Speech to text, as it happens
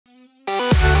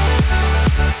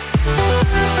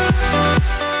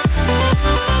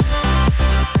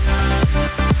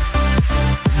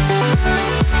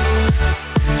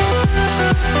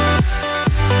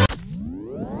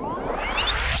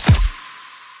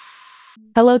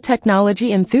Hello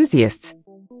technology enthusiasts!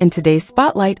 In today's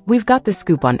spotlight, we've got the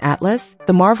scoop on Atlas,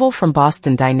 the marvel from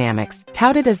Boston Dynamics,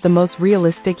 touted as the most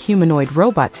realistic humanoid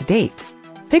robot to date.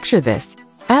 Picture this.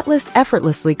 Atlas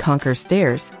effortlessly conquers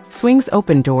stairs, swings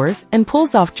open doors, and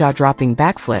pulls off jaw-dropping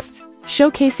backflips,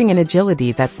 showcasing an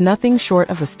agility that's nothing short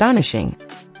of astonishing.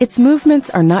 Its movements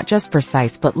are not just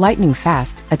precise but lightning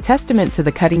fast, a testament to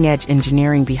the cutting-edge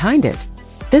engineering behind it.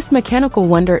 This mechanical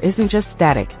wonder isn't just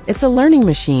static, it's a learning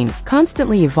machine,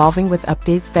 constantly evolving with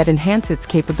updates that enhance its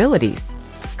capabilities.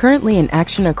 Currently in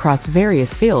action across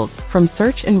various fields, from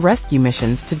search and rescue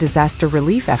missions to disaster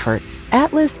relief efforts,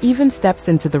 Atlas even steps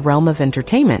into the realm of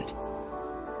entertainment.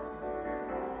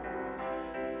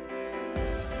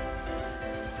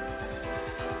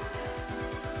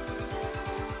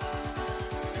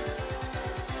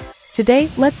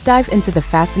 Today, let's dive into the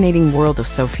fascinating world of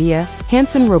Sophia,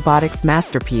 Hanson Robotics'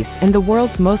 masterpiece and the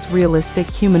world's most realistic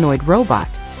humanoid robot.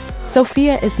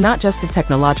 Sophia is not just a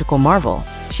technological marvel.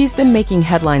 She's been making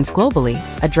headlines globally,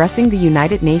 addressing the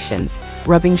United Nations,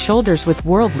 rubbing shoulders with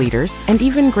world leaders, and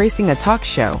even gracing a talk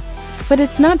show. But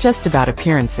it's not just about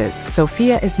appearances.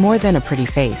 Sophia is more than a pretty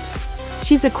face.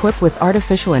 She's equipped with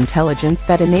artificial intelligence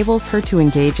that enables her to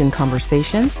engage in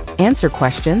conversations, answer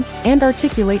questions, and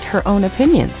articulate her own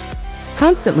opinions.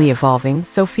 Constantly evolving,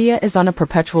 Sophia is on a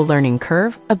perpetual learning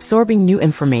curve, absorbing new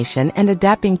information and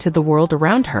adapting to the world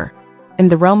around her. In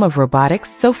the realm of robotics,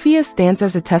 Sophia stands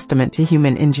as a testament to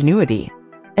human ingenuity.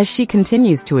 As she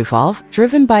continues to evolve,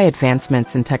 driven by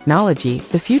advancements in technology,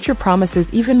 the future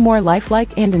promises even more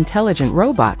lifelike and intelligent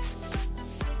robots.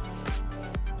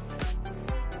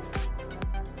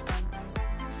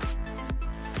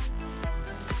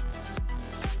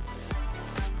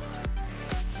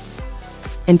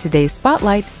 In today's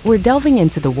spotlight, we're delving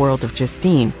into the world of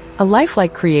Justine, a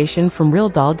lifelike creation from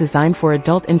RealDoll designed for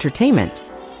adult entertainment.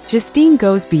 Justine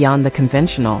goes beyond the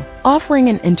conventional, offering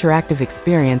an interactive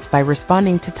experience by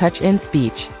responding to touch and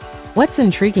speech. What's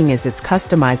intriguing is its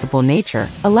customizable nature,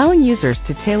 allowing users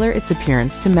to tailor its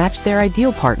appearance to match their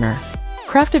ideal partner.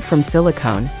 Crafted from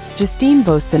silicone, Justine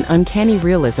boasts an uncanny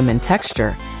realism and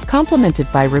texture, complemented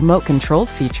by remote-controlled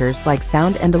features like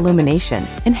sound and illumination,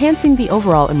 enhancing the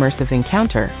overall immersive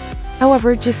encounter.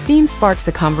 However, Justine sparks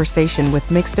a conversation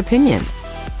with mixed opinions.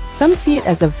 Some see it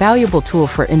as a valuable tool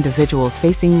for individuals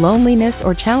facing loneliness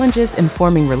or challenges in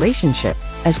forming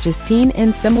relationships. As Justine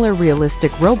and similar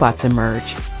realistic robots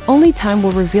emerge, only time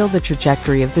will reveal the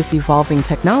trajectory of this evolving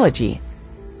technology.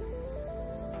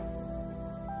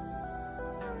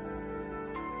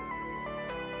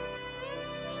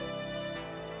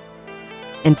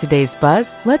 In today's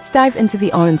buzz, let's dive into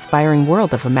the awe-inspiring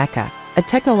world of Ameca, a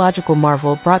technological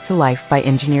marvel brought to life by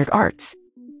engineered arts.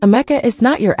 Ameca is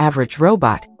not your average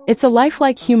robot. It's a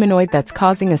lifelike humanoid that's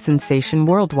causing a sensation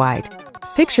worldwide.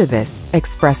 Picture this: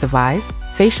 expressive eyes,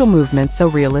 facial movements so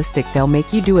realistic they'll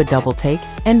make you do a double take,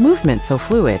 and movement so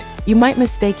fluid, you might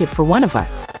mistake it for one of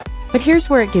us. But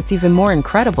here's where it gets even more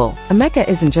incredible. Ameca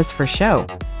isn't just for show.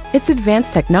 Its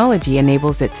advanced technology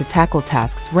enables it to tackle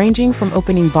tasks ranging from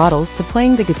opening bottles to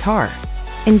playing the guitar.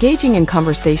 Engaging in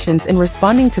conversations and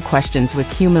responding to questions with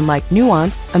human-like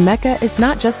nuance, Ameca is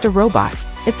not just a robot.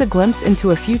 It's a glimpse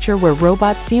into a future where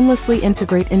robots seamlessly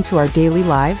integrate into our daily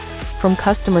lives, from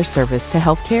customer service to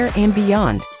healthcare and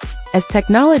beyond. As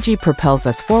technology propels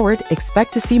us forward,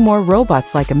 expect to see more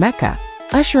robots like Ameca,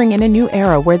 ushering in a new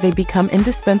era where they become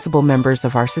indispensable members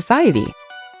of our society.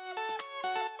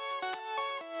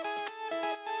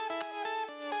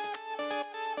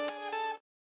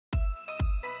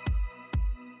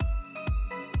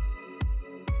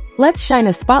 Let's shine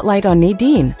a spotlight on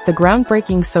Nadine, the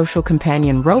groundbreaking social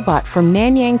companion robot from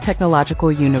Nanyang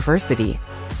Technological University.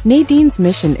 Nadine's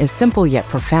mission is simple yet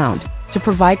profound: to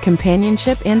provide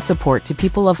companionship and support to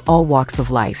people of all walks of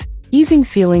life, easing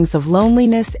feelings of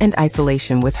loneliness and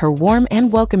isolation with her warm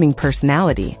and welcoming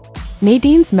personality.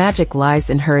 Nadine's magic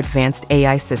lies in her advanced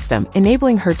AI system,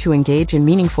 enabling her to engage in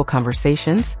meaningful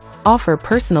conversations, offer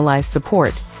personalized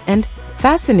support, and,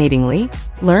 fascinatingly,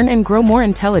 learn and grow more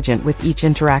intelligent with each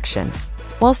interaction.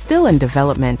 While still in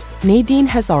development, Nadine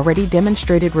has already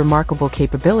demonstrated remarkable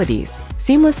capabilities,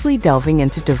 seamlessly delving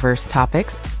into diverse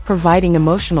topics, providing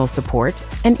emotional support,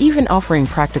 and even offering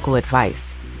practical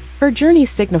advice. Her journey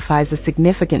signifies a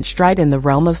significant stride in the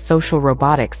realm of social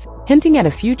robotics, hinting at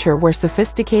a future where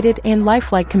sophisticated and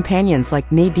lifelike companions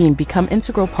like Nadine become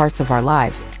integral parts of our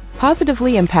lives,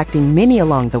 positively impacting many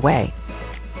along the way.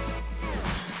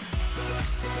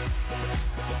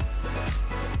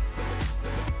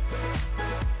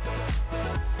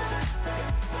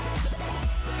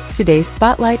 Today's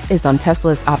spotlight is on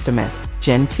Tesla's Optimus,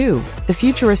 Gen 2, the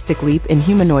futuristic leap in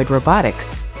humanoid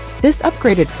robotics. This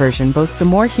upgraded version boasts a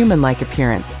more human-like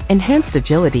appearance, enhanced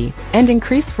agility, and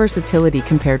increased versatility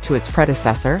compared to its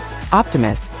predecessor,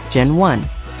 Optimus, Gen 1.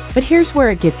 But here's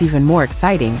where it gets even more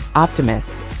exciting.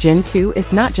 Optimus, Gen 2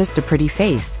 is not just a pretty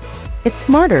face. It's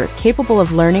smarter, capable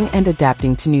of learning and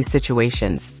adapting to new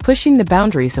situations, pushing the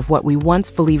boundaries of what we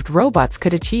once believed robots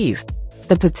could achieve.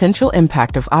 The potential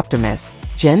impact of Optimus,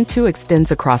 Gen 2 extends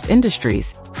across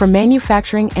industries, from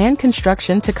manufacturing and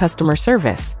construction to customer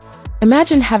service.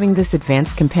 Imagine having this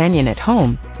advanced companion at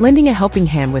home, lending a helping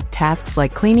hand with tasks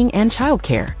like cleaning and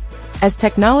childcare. As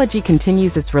technology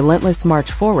continues its relentless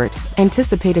march forward,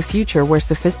 anticipate a future where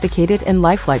sophisticated and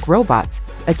lifelike robots,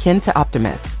 akin to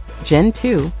Optimus, Gen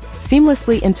 2,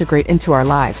 seamlessly integrate into our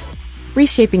lives,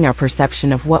 reshaping our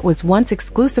perception of what was once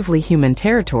exclusively human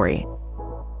territory.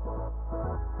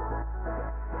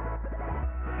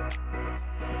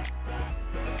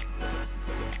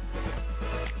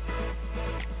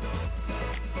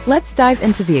 Let's dive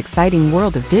into the exciting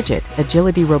world of Digit,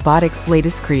 Agility Robotics'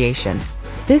 latest creation.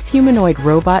 This humanoid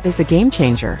robot is a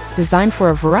game-changer, designed for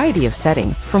a variety of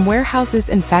settings, from warehouses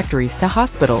and factories to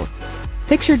hospitals.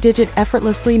 Picture Digit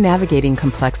effortlessly navigating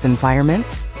complex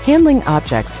environments, handling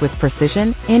objects with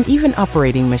precision, and even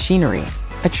operating machinery.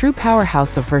 A true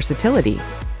powerhouse of versatility.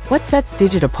 What sets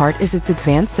Digit apart is its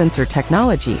advanced sensor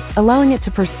technology, allowing it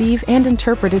to perceive and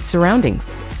interpret its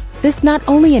surroundings. This not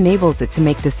only enables it to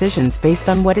make decisions based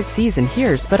on what it sees and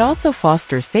hears, but also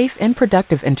fosters safe and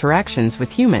productive interactions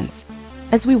with humans.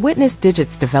 As we witness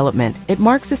Digit's development, it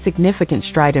marks a significant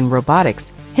stride in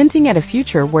robotics, hinting at a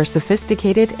future where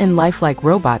sophisticated and lifelike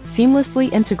robots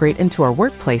seamlessly integrate into our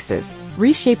workplaces,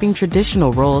 reshaping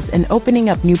traditional roles and opening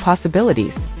up new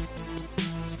possibilities.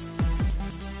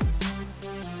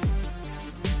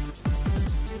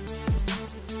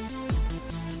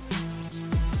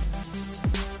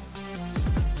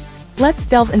 Let's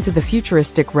delve into the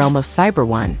futuristic realm of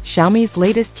CyberOne, Xiaomi's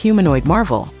latest humanoid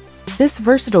marvel. This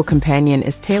versatile companion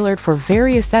is tailored for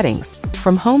various settings,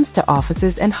 from homes to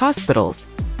offices and hospitals,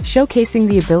 showcasing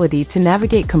the ability to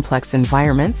navigate complex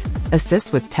environments,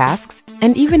 assist with tasks,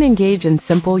 and even engage in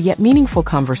simple yet meaningful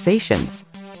conversations.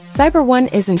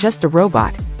 CyberOne isn't just a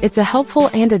robot, it's a helpful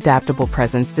and adaptable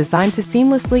presence designed to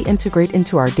seamlessly integrate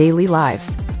into our daily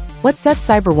lives. What sets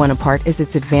CyberOne apart is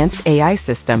its advanced AI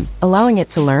system, allowing it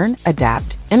to learn,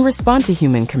 adapt, and respond to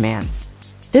human commands.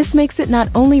 This makes it not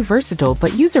only versatile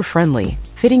but user-friendly,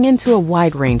 fitting into a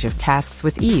wide range of tasks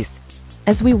with ease.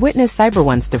 As we witness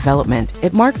CyberOne's development,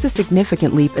 it marks a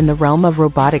significant leap in the realm of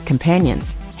robotic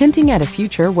companions, hinting at a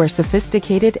future where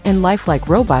sophisticated and lifelike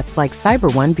robots like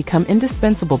CyberOne become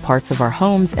indispensable parts of our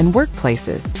homes and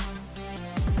workplaces.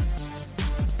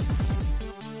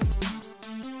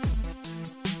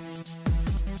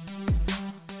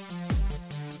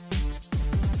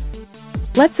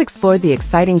 Let's explore the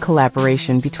exciting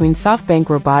collaboration between SoftBank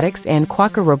Robotics and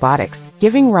Quokka Robotics,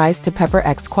 giving rise to Pepper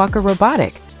x Quokka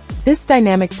Robotic. This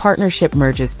dynamic partnership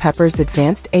merges Pepper's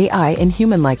advanced AI and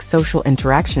human-like social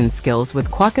interaction skills with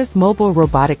Quokka's mobile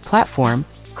robotic platform,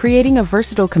 creating a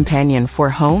versatile companion for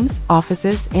homes,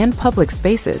 offices, and public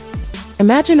spaces.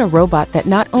 Imagine a robot that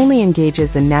not only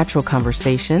engages in natural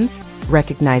conversations,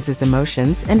 recognizes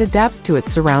emotions, and adapts to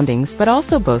its surroundings, but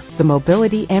also boasts the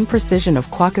mobility and precision of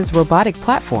Quokka's robotic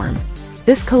platform.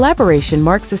 This collaboration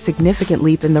marks a significant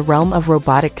leap in the realm of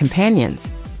robotic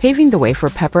companions, paving the way for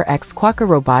Pepper x Quokka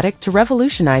Robotic to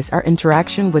revolutionize our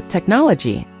interaction with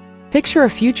technology. Picture a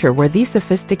future where these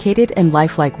sophisticated and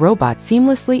lifelike robots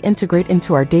seamlessly integrate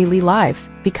into our daily lives,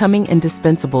 becoming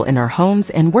indispensable in our homes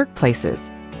and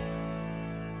workplaces.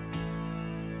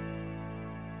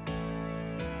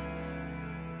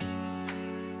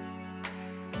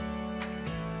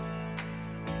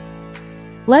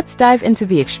 Let's dive into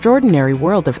the extraordinary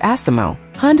world of ASIMO,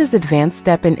 Honda's advanced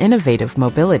step in innovative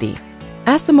mobility.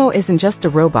 ASIMO isn't just a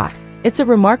robot, it's a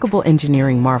remarkable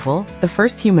engineering marvel, the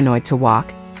first humanoid to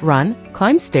walk, run,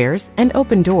 climb stairs, and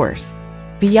open doors.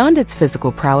 Beyond its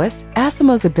physical prowess,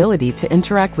 ASIMO's ability to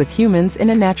interact with humans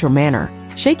in a natural manner,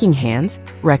 shaking hands,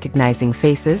 recognizing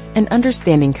faces, and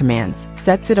understanding commands,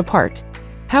 sets it apart.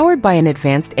 Powered by an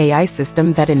advanced AI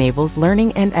system that enables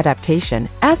learning and adaptation,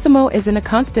 ASIMO is in a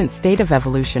constant state of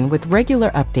evolution with regular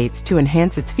updates to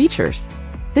enhance its features.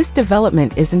 This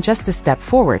development isn't just a step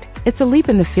forward, it's a leap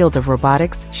in the field of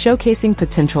robotics, showcasing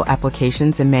potential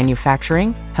applications in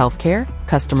manufacturing, healthcare,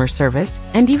 customer service,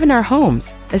 and even our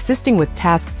homes, assisting with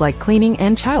tasks like cleaning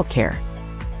and childcare.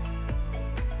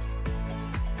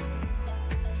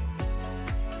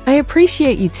 I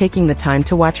appreciate you taking the time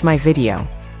to watch my video.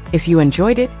 If you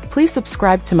enjoyed it, please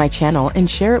subscribe to my channel and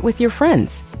share it with your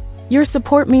friends. Your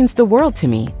support means the world to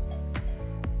me.